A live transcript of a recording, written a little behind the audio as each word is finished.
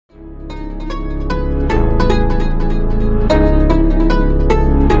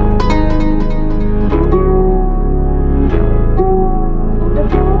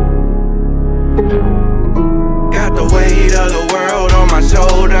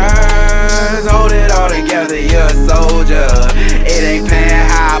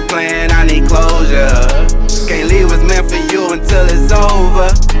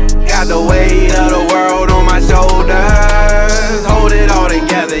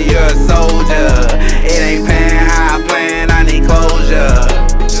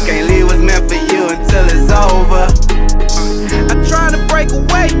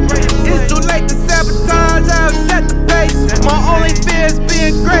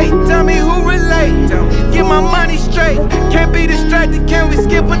hate? Tell me who relate. Get my money straight. Can't be distracted, can we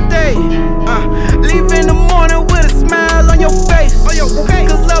skip a day? Leave in the morning with a smile on your face.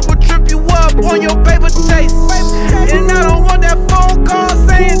 Cause love will trip you up on your paper chase. And I don't want that phone call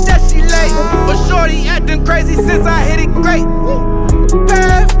saying that she late. But shorty acting crazy since I hit it great.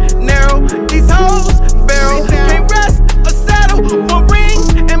 Path narrow, these hoes feral. Can't rest or settle on rings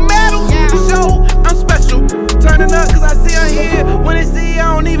and medals. To show I'm special. Turning up cause I see her here. When they see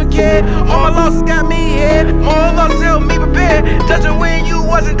I don't even care. All my losses got me here. More losses help me prepare. Judging when you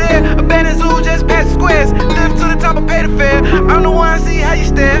wasn't there. Abandoned zoo just past the squares. Live to the top and pay the fare. I'm the one see how you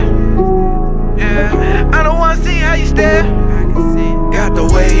stare. Yeah, I'm the one see how you stare. Got the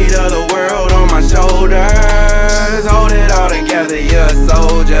weight of the world on my shoulders. Hold it all together, you're a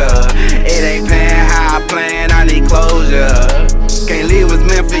soldier. It ain't paying how I plan, I need closure. Can't leave what's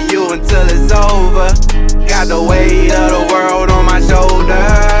meant for you until it's over. Got the weight of the world on my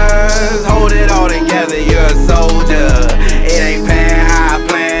shoulders. Hold it all together, you're a soldier. It ain't paying how I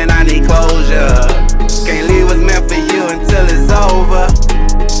plan, I need closure. Can't leave what's meant for you until it's over.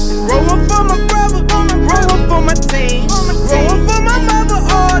 Rollin' for my brother, rollin' for my team. Rollin' for my mother,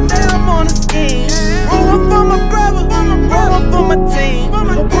 all day I'm on a scheme. Rollin' for my brother, rollin' for my team.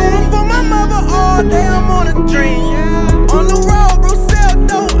 Rollin' for my mother, all day I'm on a dream. On the road, Brussels,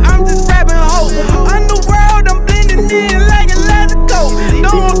 though, I'm just rapping hope. Underworld, I'm blending in like a leather coat.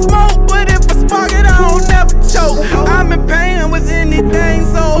 Don't want smoke, but if I spark it, I don't never choke. I'm in pain with anything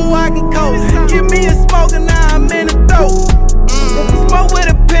so I can cope. Give me a smoke and now I'm in a dope. Smoke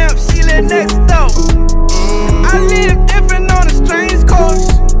with a pimp, she live next door. I live different on a strange course.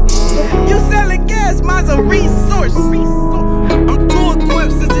 You selling gas, mine's a resource. I'm too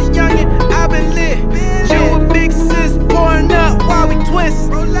equipped since a youngin', I've been lit. Chill with big sis, pouring up while we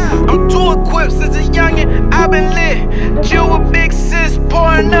twist. I'm too equipped since a youngin', I've been lit. Chill with big sis,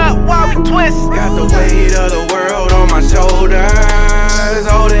 pouring up while we twist. Got the weight of the world on my shoulders.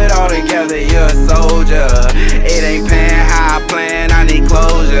 Hold it all together, you're a soldier. It ain't paying how I plan, I need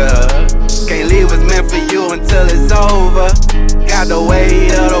closure. Can't leave what's meant for you until it's over. Got the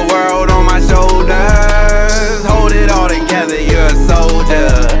weight of the